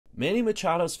Manny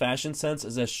Machado's fashion sense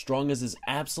is as strong as his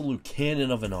absolute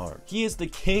cannon of an arm. He is the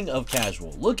king of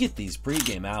casual. Look at these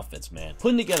pregame outfits, man.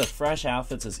 Putting together fresh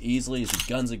outfits as easily as he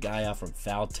guns a guy out from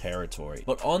foul territory.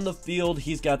 But on the field,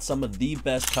 he's got some of the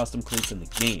best custom cleats in the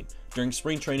game. During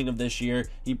spring training of this year,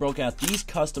 he broke out these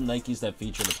custom Nikes that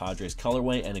feature the Padres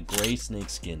colorway and a gray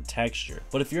snakeskin texture.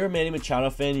 But if you're a Manny Machado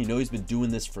fan, you know he's been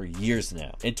doing this for years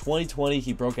now. In 2020,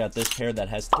 he broke out this pair that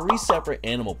has 3 separate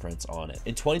animal prints on it.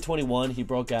 In 2021, he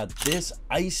broke out this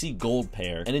icy gold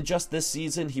pair. And in just this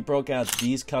season, he broke out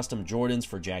these custom Jordans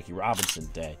for Jackie Robinson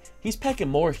Day. He's packing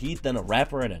more heat than a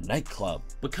rapper at a nightclub.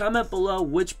 But comment below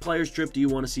which player's drip do you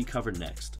want to see covered next.